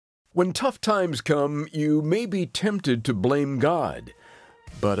When tough times come, you may be tempted to blame God.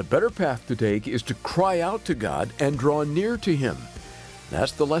 But a better path to take is to cry out to God and draw near to Him.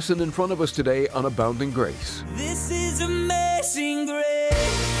 That's the lesson in front of us today on Abounding Grace. This is amazing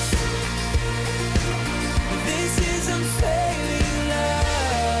grace. This is unfailing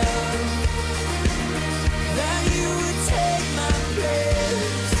love. That you would take my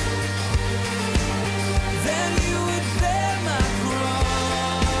place. Then you would bear my cross.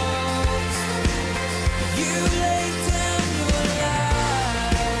 You laid down your life.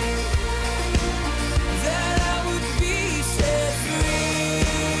 That I would be set free.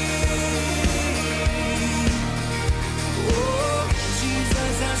 Oh,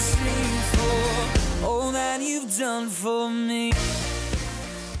 Jesus, I sing for all that you've done for me.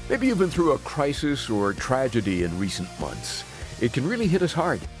 Maybe you've been through a crisis or tragedy in recent months. It can really hit us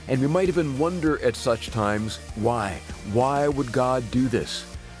hard, and we might even wonder at such times, why? Why would God do this?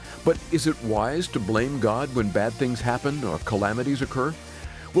 But is it wise to blame God when bad things happen or calamities occur?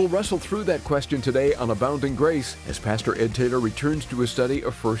 We'll wrestle through that question today on Abounding Grace as Pastor Ed Taylor returns to his study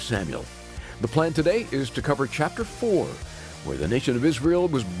of 1 Samuel. The plan today is to cover chapter 4, where the nation of Israel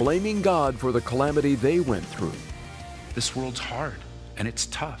was blaming God for the calamity they went through. This world's hard and it's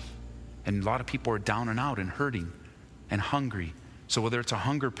tough. And a lot of people are down and out and hurting and hungry. So whether it's a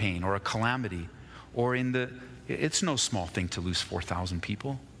hunger pain or a calamity or it's no small thing to lose 4,000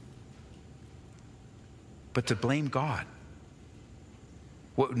 people. But to blame God.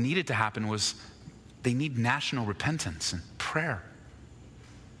 What needed to happen was they need national repentance and prayer.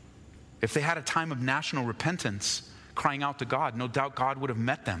 If they had a time of national repentance, crying out to God, no doubt God would have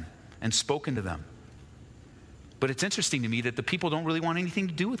met them and spoken to them. But it's interesting to me that the people don't really want anything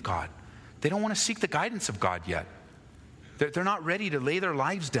to do with God. They don't want to seek the guidance of God yet. They're not ready to lay their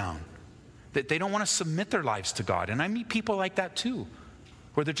lives down. They don't want to submit their lives to God. And I meet people like that too,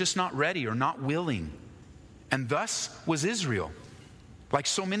 where they're just not ready or not willing. And thus was Israel. Like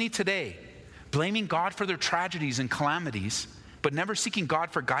so many today, blaming God for their tragedies and calamities, but never seeking God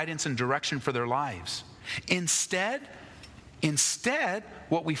for guidance and direction for their lives. Instead,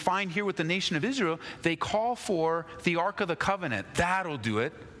 what we find here with the nation of Israel, they call for the Ark of the Covenant. That'll do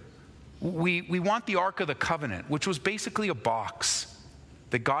it. We want the Ark of the Covenant, which was basically a box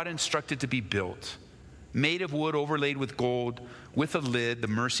that God instructed to be built, made of wood overlaid with gold, with a lid, the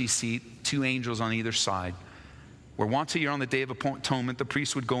mercy seat, 2 angels on either side, where once a year on the Day of Atonement, the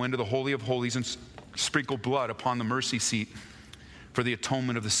priest would go into the Holy of Holies and sprinkle blood upon the mercy seat for the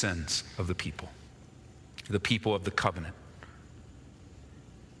atonement of the sins of the people of the covenant.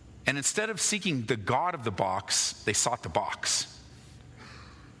 And instead of seeking the God of the box, they sought the box.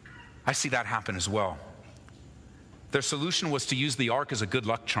 I see that happen as well. Their solution was to use the ark as a good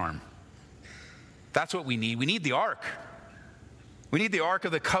luck charm. That's what we need. We need the ark. We need the Ark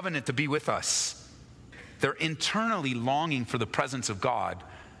of the Covenant to be with us. They're internally longing for the presence of God,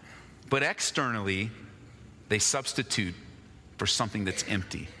 but externally, they substitute for something that's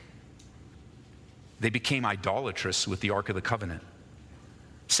empty. They became idolatrous with the Ark of the Covenant.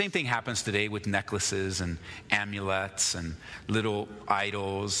 Same thing happens today with necklaces and amulets and little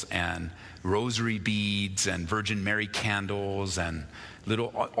idols and rosary beads and Virgin Mary candles and little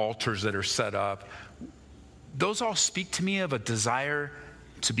altars that are set up. Those all speak to me of a desire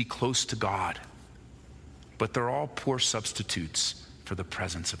to be close to God, but they're all poor substitutes for the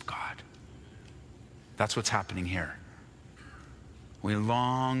presence of God. That's what's happening here. We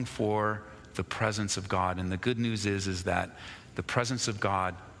long for the presence of God, and the good news is that the presence of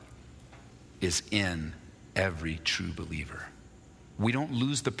God is in every true believer. We don't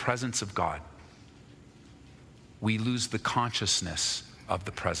lose the presence of God. We lose the consciousness of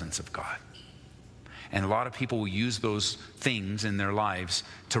the presence of God. And a lot of people will use those things in their lives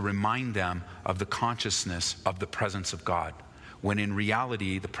to remind them of the consciousness of the presence of God, when in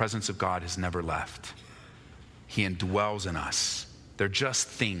reality, the presence of God has never left. He indwells in us. They're just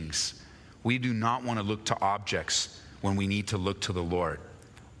things. We do not want to look to objects when we need to look to the Lord.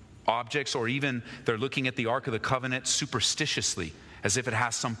 Objects, or even they're looking at the Ark of the Covenant superstitiously, as if it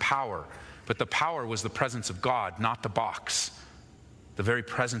has some power. But the power was the presence of God, not the box. The very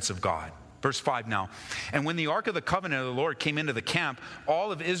presence of God. Verse 5 now. And when the Ark of the Covenant of the Lord came into the camp,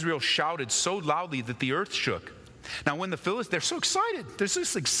 all of Israel shouted so loudly that the earth shook. Now when the Philistines, they're so excited. This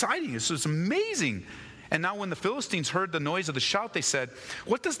is exciting. This is amazing. And now when the Philistines heard the noise of the shout, they said,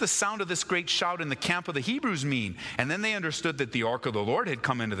 "What does the sound of this great shout in the camp of the Hebrews mean?" And then they understood that the ark of the Lord had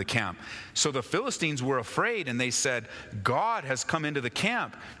come into the camp. So the Philistines were afraid, and they said, "God has come into the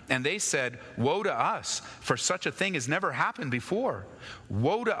camp." And they said, "Woe to us, for such a thing has never happened before.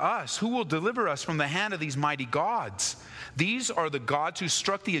 Woe to us, who will deliver us from the hand of these mighty gods? These are the gods who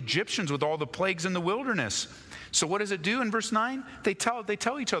struck the Egyptians with all the plagues in the wilderness." So what does it do in verse 9? They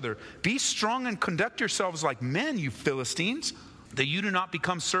tell each other, "Be strong and conduct yourselves like men, you Philistines, that you do not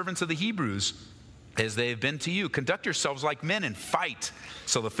become servants of the Hebrews, as they have been to you. Conduct yourselves like men and fight."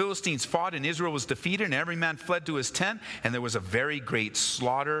 So the Philistines fought, and Israel was defeated, and every man fled to his tent, and there was a very great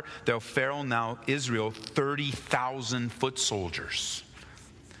slaughter. There fell now Israel 30,000 foot soldiers.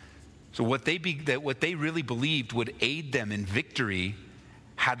 So what they really believed would aid them in victory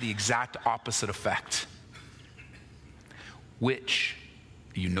had the exact opposite effect. Which,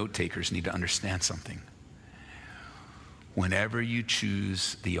 you note takers need to understand something. Whenever you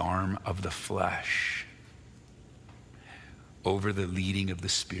choose the arm of the flesh over the leading of the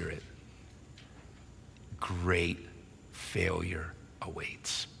Spirit, great failure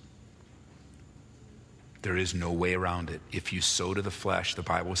awaits. There is no way around it. If you sow to the flesh, the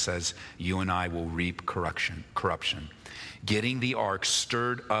Bible says, you and I will reap corruption. Getting the ark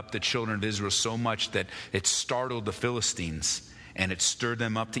stirred up the children of Israel so much that it startled the Philistines, and it stirred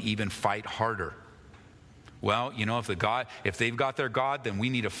them up to even fight harder. Well, if they've got their God, then we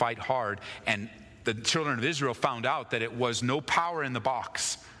need to fight hard. And the children of Israel found out that it was no power in the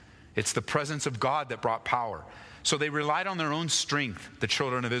box. It's the presence of God that brought power. So they relied on their own strength, the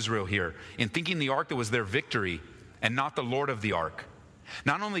children of Israel here, in thinking the ark that was their victory and not the Lord of the ark.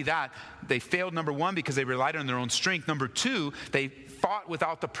 Not only that, they failed, number one, because they relied on their own strength. Number two, they fought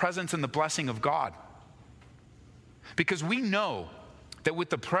without the presence and the blessing of God. Because we know that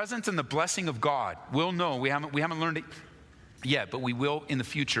with the presence and the blessing of God, we'll know, we haven't learned it yet, but we will in the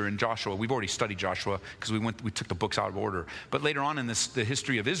future in Joshua. We've already studied Joshua because we took the books out of order. But later on in the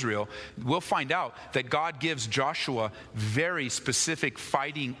history of Israel, we'll find out that God gives Joshua very specific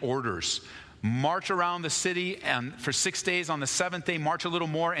fighting orders. March around the city, and for 6 days, on the seventh day, march a little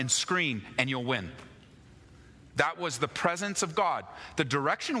more and scream, and you'll win. That was the presence of God. The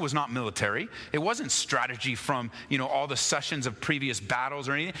direction was not military. It wasn't strategy from, all the sessions of previous battles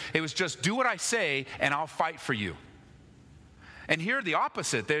or anything. It was just, do what I say, and I'll fight for you. And here the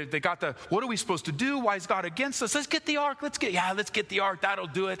opposite. They got what are we supposed to do? Why is God against us? Let's get the ark. Let's get the ark. That'll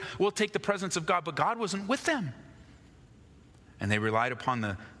do it. We'll take the presence of God. But God wasn't with them. And they relied upon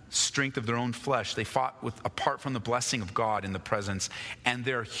the strength of their own flesh. They fought apart from the blessing of God in the presence. And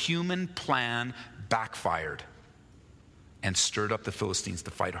their human plan backfired and stirred up the Philistines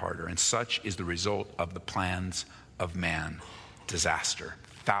to fight harder. And such is the result of the plans of man. Disaster.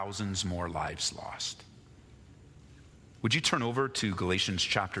 Thousands more lives lost. Would you turn over to Galatians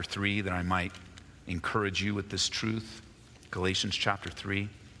chapter 3 that I might encourage you with this truth? Galatians chapter 3.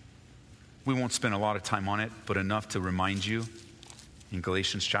 We won't spend a lot of time on it, but enough to remind you in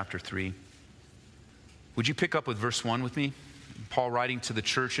Galatians chapter 3. Would you pick up with verse 1 with me? Paul writing to the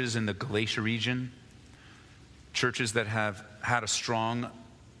churches in the Galatia region, churches that have had a strong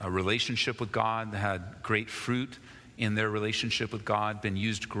relationship with God, that had great fruit in their relationship with God, been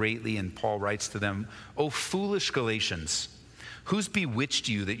used greatly, and Paul writes to them, "O foolish Galatians, who's bewitched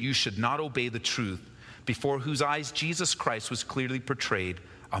you that you should not obey the truth, before whose eyes Jesus Christ was clearly portrayed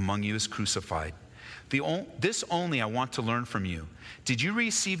among you as crucified? This only I want to learn from you. Did you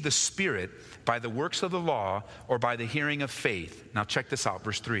receive the Spirit by the works of the law or by the hearing of faith?" Now check this out,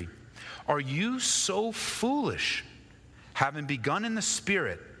 verse 3. "Are you so foolish? Having begun in the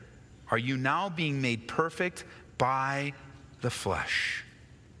Spirit, are you now being made perfect by the flesh?"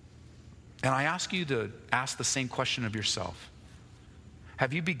 And I ask you to ask the same question of yourself.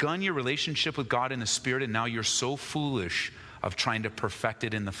 Have you begun your relationship with God in the Spirit, and now you're so foolish of trying to perfect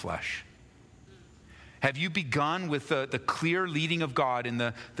it in the flesh? Have you begun with the clear leading of God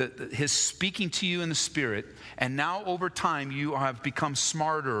and His speaking to you in the Spirit, and now over time you have become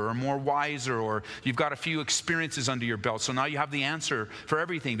smarter or more wiser, or you've got a few experiences under your belt, so now you have the answer for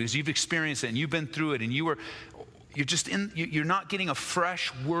everything because you've experienced it and you've been through it, and you're not getting a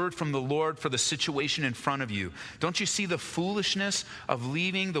fresh word from the Lord for the situation in front of you. Don't you see the foolishness of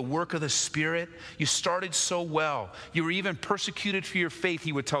leaving the work of the Spirit? You started so well. You were even persecuted for your faith,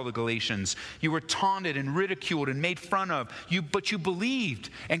 he would tell the Galatians. You were taunted and ridiculed and made fun of. But you believed,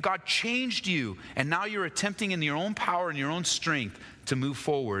 and God changed you. And now you're attempting in your own power and your own strength to move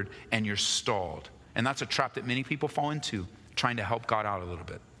forward, and you're stalled. And that's a trap that many people fall into, trying to help God out a little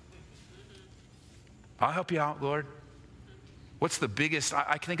bit. I'll help you out, Lord. What's the biggest?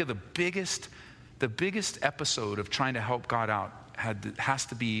 I can think of the biggest the biggest episode of trying to help God out has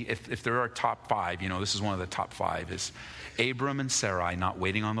to be, if there are top 5, this is one of the top 5, is Abram and Sarai not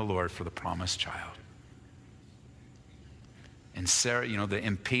waiting on the Lord for the promised child. And Sarah, the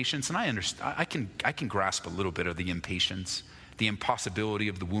impatience, and I understand, I can grasp a little bit of the impatience, the impossibility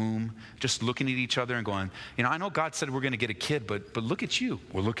of the womb, just looking at each other and going, I know God said we're going to get a kid, but look at you.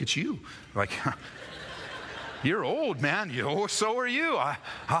 Well, look at you. Like, you're old, man. So are you. I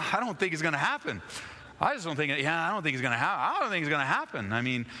don't think it's going to happen. I don't think it's going to happen. I don't think it's going to happen. I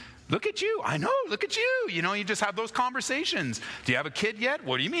mean, look at you. I know, look at you. You just have those conversations. Do you have a kid yet?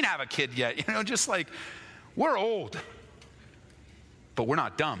 What do you mean have a kid yet? Just like, we're old. But we're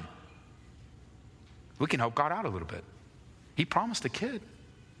not dumb. We can help God out a little bit. He promised a kid.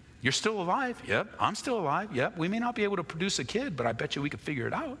 You're still alive. Yep. I'm still alive. Yep. We may not be able to produce a kid, but I bet you we could figure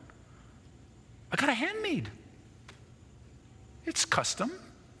it out. I got a handmaid. It's custom.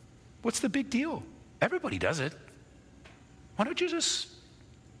 What's the big deal? Everybody does it. Why don't you just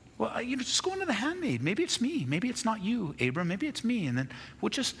go into the handmaid. Maybe it's me. Maybe it's not you, Abram. Maybe it's me. And then we'll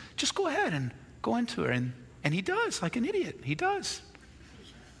just go ahead and go into her. And he does, like an idiot. He does.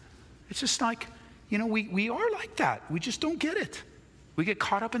 It's just like, we are like that. We just don't get it. We get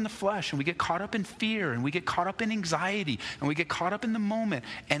caught up in the flesh, and we get caught up in fear, and we get caught up in anxiety, and we get caught up in the moment.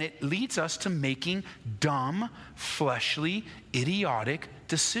 And it leads us to making dumb, fleshly, idiotic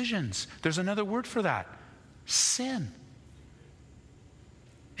decisions. There's another word for that. Sin.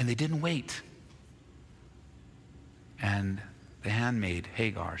 And they didn't wait. And the handmaid,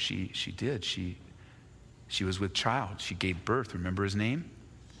 Hagar, she did. She was with child. She gave birth. Remember his name?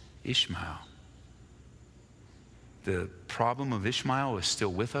 Ishmael. The problem of Ishmael is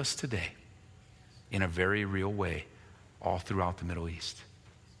still with us today in a very real way all throughout the Middle East.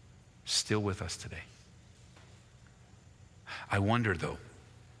 Still with us today. I wonder, though,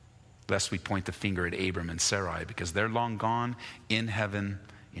 lest we point the finger at Abram and Sarai, because they're long gone in heaven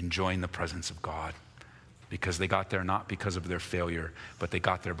enjoying the presence of God, because they got there not because of their failure, but they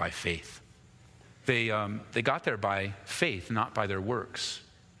got there by faith. They got there by faith, not by their works,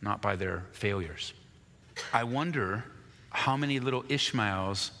 not by their failures. I wonder how many little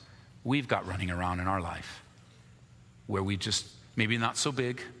Ishmaels we've got running around in our life, where we just, maybe not so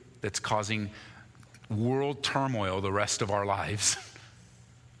big, that's causing world turmoil the rest of our lives.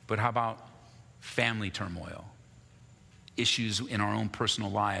 But how about family turmoil? Issues in our own personal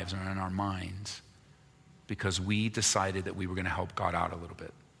lives or in our minds, because we decided that we were going to help God out a little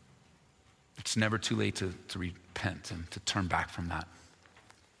bit. It's never too late to repent and to turn back from that.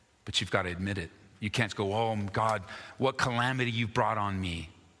 But you've got to admit it. You can't go, oh, God, what calamity you've brought on me.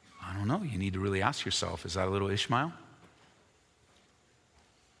 I don't know. You need to really ask yourself, is that a little Ishmael?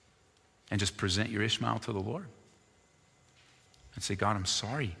 And just present your Ishmael to the Lord. And say, God, I'm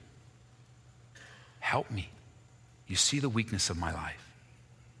sorry. Help me. You see the weakness of my life.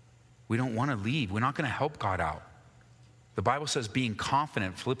 We don't want to leave. We're not going to help God out. The Bible says being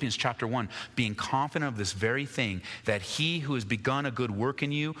confident, Philippians chapter 1, being confident of this very thing, that he who has begun a good work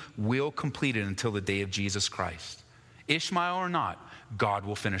in you will complete it until the day of Jesus Christ. Ishmael or not, God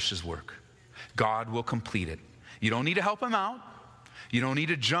will finish his work. God will complete it. You don't need to help him out. You don't need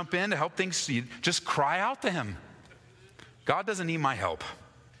to jump in to help things. You just cry out to him. God doesn't need my help.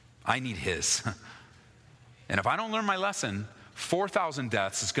 I need his. And if I don't learn my lesson, 4,000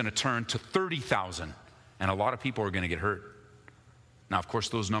 deaths is going to turn to 30,000. And a lot of people are going to get hurt. Now, of course,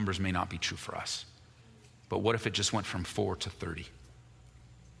 those numbers may not be true for us. But what if it just went from 4 to 30?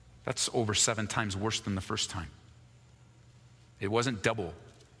 That's over 7 times worse than the first time. It wasn't double.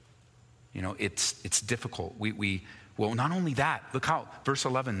 It's difficult. Well, not only that, look how, verse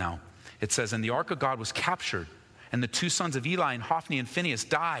 11 now. It says, and the ark of God was captured, and the 2 sons of Eli and Hophni and Phinehas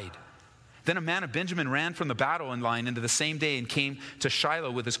died. Then a man of Benjamin ran from the battle line into the same day and came to Shiloh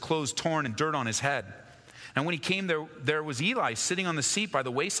with his clothes torn and dirt on his head. And when he came there was Eli sitting on the seat by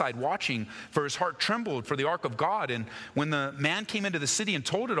the wayside watching, for his heart trembled for the ark of God. And when the man came into the city and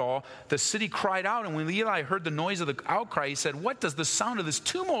told it all, the city cried out. And when Eli heard the noise of the outcry, he said, what does the sound of this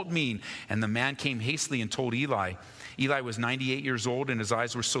tumult mean? And the man came hastily and told Eli. Eli was 98 years old, and his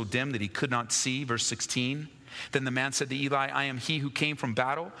eyes were so dim that he could not see. Verse 16. Then the man said to Eli, I am he who came from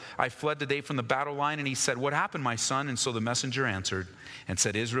battle. I fled today from the battle line. And he said, what happened, my son? And so the messenger answered and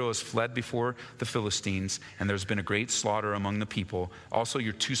said, Israel has fled before the Philistines, and there's been a great slaughter among the people. Also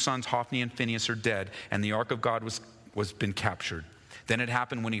your 2 sons, Hophni and Phinehas, are dead, and the ark of God was been captured. Then it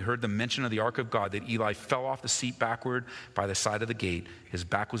happened when he heard the mention of the ark of God that Eli fell off the seat backward by the side of the gate.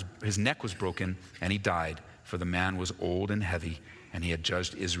 His neck was broken, and he died, for the man was old and heavy, and he had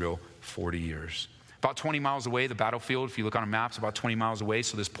judged Israel 40 years. About 20 miles away, the battlefield, if you look on a map, it's about 20 miles away.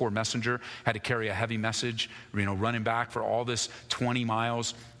 So this poor messenger had to carry a heavy message, running back for all this 20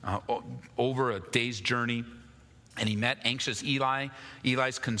 miles over a day's journey. And he met anxious Eli.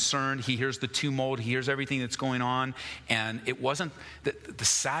 Eli's concerned. He hears the tumult. He hears everything that's going on. And it wasn't, the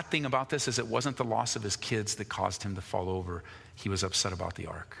sad thing about this is it wasn't the loss of his kids that caused him to fall over. He was upset about the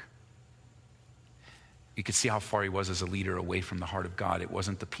ark. You could see how far he was as a leader away from the heart of God. It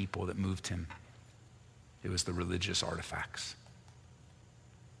wasn't the people that moved him. It was the religious artifacts.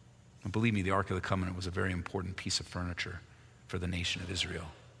 And believe me, the Ark of the Covenant was a very important piece of furniture for the nation of Israel.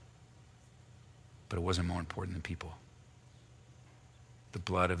 But it wasn't more important than people. The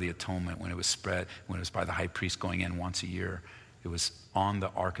blood of the atonement, when it was spread, when it was by the high priest going in once a year, it was on the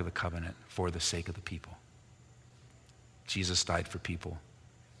Ark of the Covenant for the sake of the people. Jesus died for people.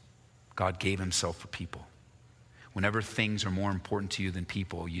 God gave himself for people. Whenever things are more important to you than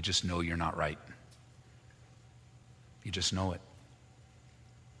people, you just know you're not right. You just know it.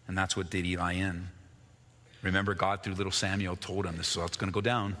 And that's what did Eli in. Remember, God through little Samuel told him, this is how it's going to go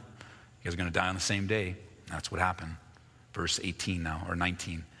down. You guys are going to die on the same day. That's what happened. Verse 18 now, or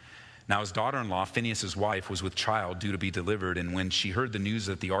 19. Now his daughter-in-law, Phinehas' wife, was with child due to be delivered. And when she heard the news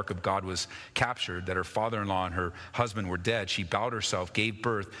that the ark of God was captured, that her father-in-law and her husband were dead, she bowed herself, gave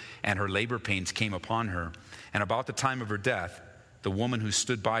birth, and her labor pains came upon her. And about the time of her death, the woman who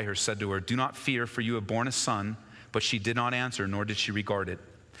stood by her said to her, "Do not fear, for you have borne a son." But she did not answer, nor did she regard it.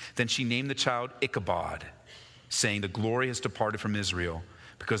 Then she named the child Ichabod, saying, "The glory has departed from Israel,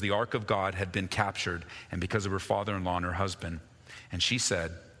 because the ark of God had been captured, and because of her father-in-law and her husband." And she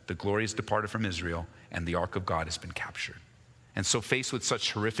said, "The glory has departed from Israel, and the ark of God has been captured." And so faced with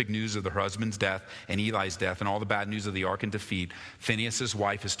such horrific news of her husband's death and Eli's death and all the bad news of the ark and defeat, Phinehas'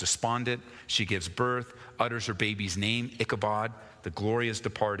 wife is despondent. She gives birth, utters her baby's name, Ichabod. The glory has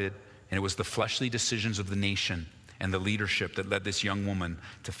departed, and it was the fleshly decisions of the nation and the leadership that led this young woman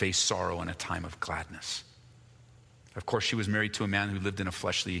to face sorrow in a time of gladness. Of course, she was married to a man who lived in a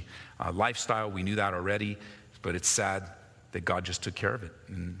fleshly lifestyle. We knew that already, but it's sad that God just took care of it.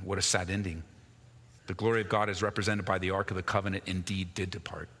 And what a sad ending. The glory of God, as represented by the Ark of the Covenant, indeed did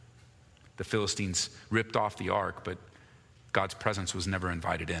depart. The Philistines ripped off the ark, but God's presence was never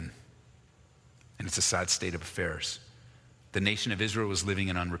invited in. And it's a sad state of affairs. The nation of Israel was living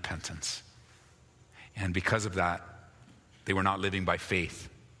in unrepentance. And because of that, they were not living by faith.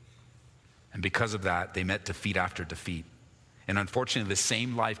 And because of that, they met defeat after defeat. And unfortunately, the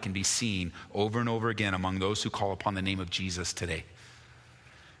same life can be seen over and over again among those who call upon the name of Jesus today.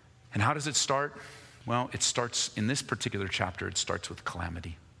 And how does it start? Well, it starts in this particular chapter, it starts with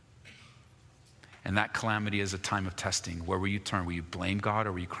calamity. And that calamity is a time of testing. Where will you turn? Will you blame God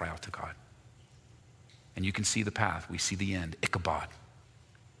or will you cry out to God? And you can see the path. We see the end. Ichabod.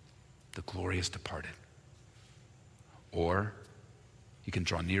 The glory has departed. Or you can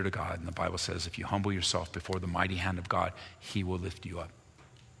draw near to God, and the Bible says if you humble yourself before the mighty hand of God, he will lift you up.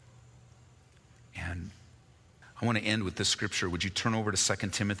 And I want to end with this scripture. Would you turn over to 2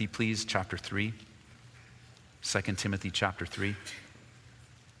 Timothy, please, chapter 3? 2 Timothy chapter 3.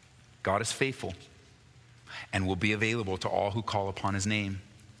 God is faithful and will be available to all who call upon his name.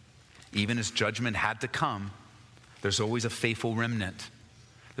 Even as judgment had to come, there's always a faithful remnant.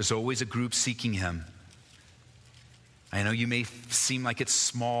 There's always a group seeking him. I know you may seem like it's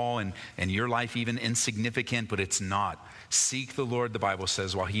small and your life even insignificant, but it's not. Seek the Lord, the Bible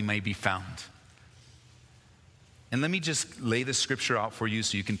says, while he may be found. And let me just lay this scripture out for you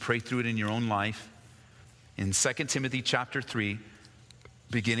so you can pray through it in your own life. In 2 Timothy chapter 3,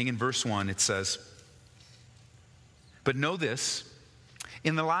 beginning in verse 1, it says, "But know this,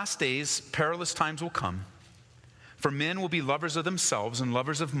 in the last days perilous times will come. For men will be lovers of themselves and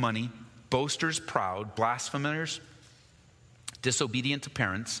lovers of money, boasters, proud, blasphemers, disobedient to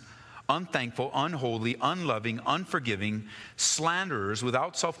parents, unthankful, unholy, unloving, unforgiving, slanderers,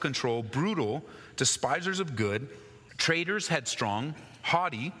 without self-control, brutal, despisers of good, traitors, headstrong,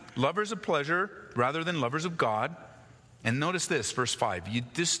 haughty, lovers of pleasure rather than lovers of God." And notice this, verse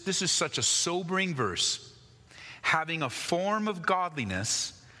 5. This is such a sobering verse. "Having a form of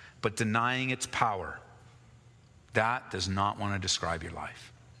godliness, but denying its power." That does not want to describe your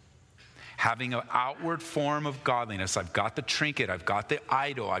life. Having an outward form of godliness. I've got the trinket, I've got the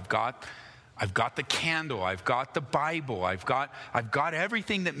idol, I've got the candle, I've got the Bible, I've got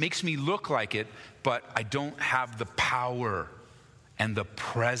everything that makes me look like it, but I don't have the power and the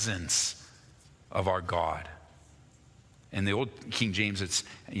presence of our God. In the old King James, it's,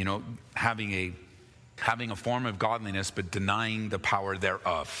 having a form of godliness, but denying the power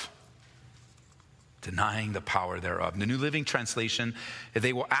thereof. denying the power thereof. The New Living Translation,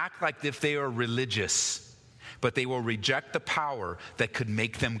 they will act like if they are religious, but they will reject the power that could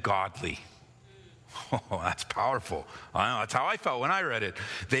make them godly. Oh, that's powerful. I know, that's how I felt when I read it.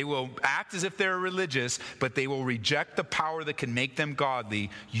 They will act as if they're religious, but they will reject the power that can make them godly.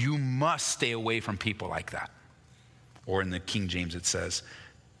 You must stay away from people like that. Or in the King James it says,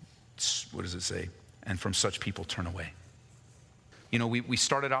 what does it say? And from such people turn away. You know, we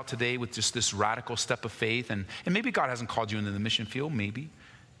started out today with just this radical step of faith, and maybe God hasn't called you into the mission field, maybe.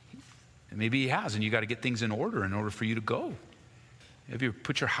 Maybe he has, and you got to get things in order for you to go. Maybe you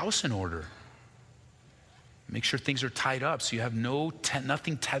put your house in order. Make sure things are tied up so you have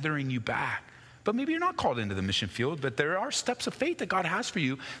nothing tethering you back. But maybe you're not called into the mission field, but there are steps of faith that God has for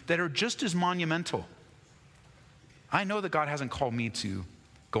you that are just as monumental. I know that God hasn't called me to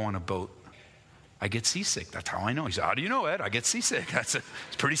go on a boat. I get seasick. That's how I know. He said, how do you know, Ed? I get seasick. It's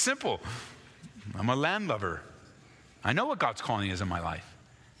pretty simple. I'm a land lover. I know what God's calling is in my life.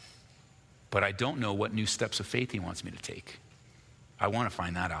 But I don't know what new steps of faith he wants me to take. I want to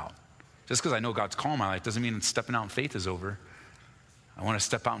find that out. Just because I know God's call in my life doesn't mean stepping out in faith is over. I want to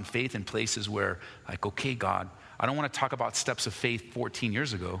step out in faith in places where, like, okay, God, I don't want to talk about steps of faith 14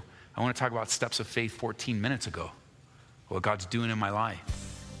 years ago. I want to talk about steps of faith 14 minutes ago. What God's doing in my life.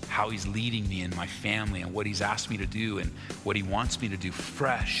 How he's leading me and my family and what he's asked me to do and what he wants me to do.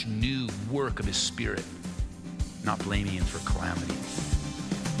 Fresh, new work of his Spirit. Not blaming him for calamity.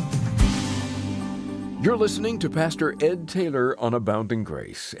 You're listening to Pastor Ed Taylor on Abounding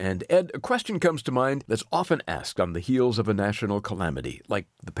Grace. And Ed, a question comes to mind that's often asked on the heels of a national calamity, like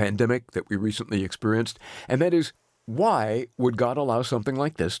the pandemic that we recently experienced, and that is, why would God allow something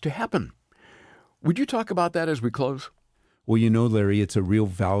like this to happen? Would you talk about that as we close? Well, you know, Larry, it's a real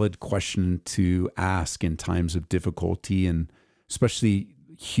valid question to ask in times of difficulty, and especially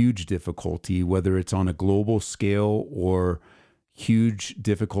huge difficulty, whether it's on a global scale or huge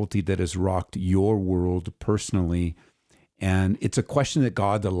difficulty that has rocked your world personally. And it's a question that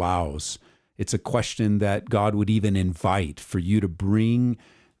God allows. It's a question that God would even invite for you to bring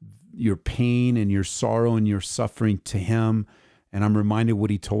your pain and your sorrow and your suffering to him. And I'm reminded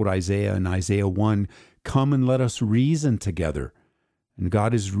what he told Isaiah in Isaiah 1, come and let us reason together. And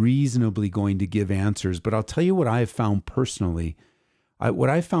God is reasonably going to give answers. But I'll tell you what I have found personally.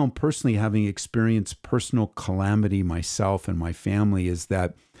 Having experienced personal calamity myself and my family, is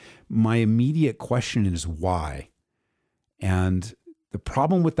that my immediate question is why? And the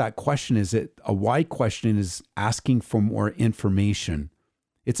problem with that question is that a why question is asking for more information.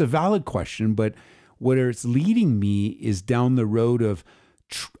 It's a valid question, but where it's leading me is down the road of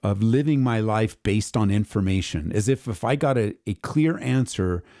living my life based on information, as if I got a clear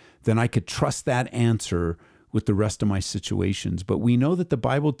answer, then I could trust that answer with the rest of my situations. But we know that the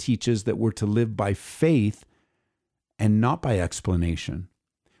Bible teaches that we're to live by faith and not by explanation.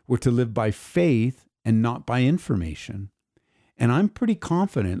 We're to live by faith and not by information. And I'm pretty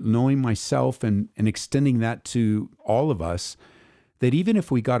confident, knowing myself and extending that to all of us, that even if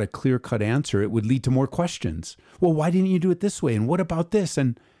we got a clear-cut answer, it would lead to more questions. Well, why didn't you do it this way? And what about this?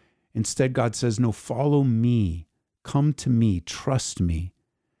 And instead, God says, no, follow me. Come to me. Trust me.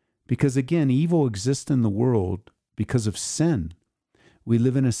 Because again, evil exists in the world because of sin. We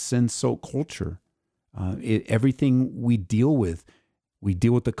live in a sin-soaked culture. Everything we deal with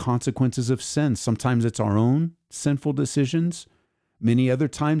the consequences of sin. Sometimes it's our own sinful decisions. Many other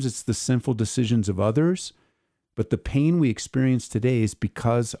times it's the sinful decisions of others. But the pain we experience today is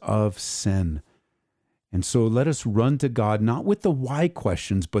because of sin. And so let us run to God, not with the why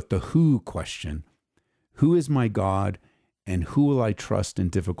questions, but the who question. Who is my God, and who will I trust in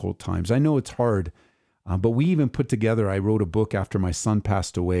difficult times? I know it's hard, but we even I wrote a book after my son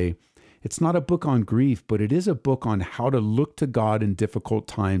passed away. It's not a book on grief, but it is a book on how to look to God in difficult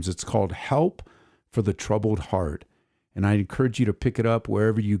times. It's called Help for the Troubled Heart. And I encourage you to pick it up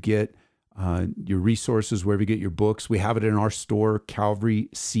wherever you get your resources, wherever you get your books. We have it in our store,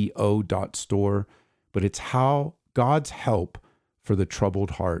 calvaryco.store. But it's how God's help for the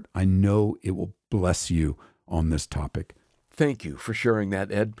troubled heart. I know it will bless you on this topic. Thank you for sharing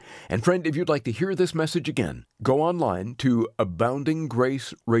that, Ed. And friend, if you'd like to hear this message again, go online to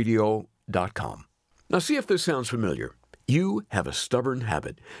aboundinggraceradio.com. Now see if this sounds familiar. You have a stubborn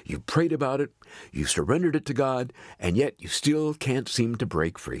habit. You prayed about it, you surrendered it to God, and yet you still can't seem to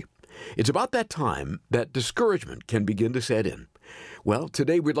break free. It's about that time that discouragement can begin to set in. Well,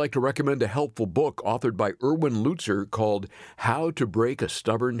 today we'd like to recommend a helpful book authored by Erwin Lutzer called How to Break a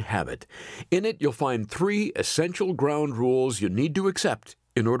Stubborn Habit. In it, you'll find 3 essential ground rules you need to accept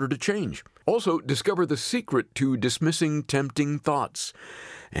in order to change. Also, discover the secret to dismissing tempting thoughts.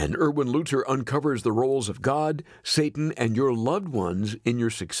 And Erwin Lutzer uncovers the roles of God, Satan, and your loved ones in your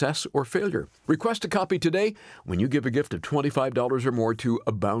success or failure. Request a copy today when you give a gift of $25 or more to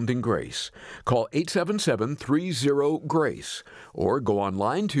Abounding Grace. Call 877-30-GRACE or go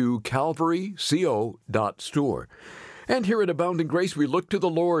online to calvaryco.store. And here at Abounding Grace, we look to the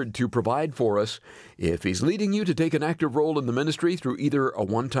Lord to provide for us. If He's leading you to take an active role in the ministry through either a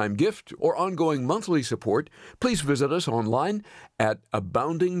one-time gift or ongoing monthly support, please visit us online at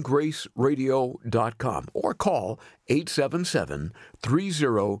aboundinggraceradio.com or call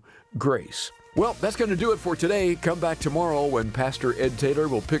 877-30-GRACE. Well, that's going to do it for today. Come back tomorrow when Pastor Ed Taylor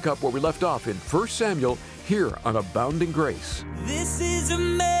will pick up where we left off in 1 Samuel here on Abounding Grace. This is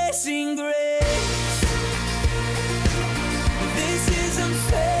amazing grace. This is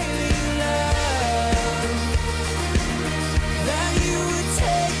unfailing love. That you would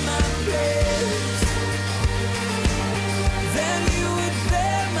take my place. That you would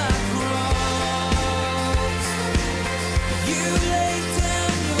bear my cross. You laid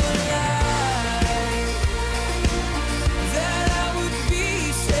down your life. That I would be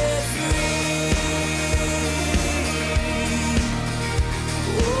set free.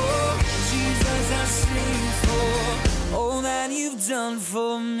 Oh, Jesus, I sing for all that you've done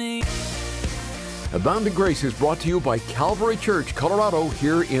for me. Abounding Grace is brought to you by Calvary Church, Colorado,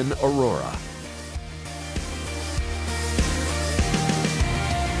 here in Aurora.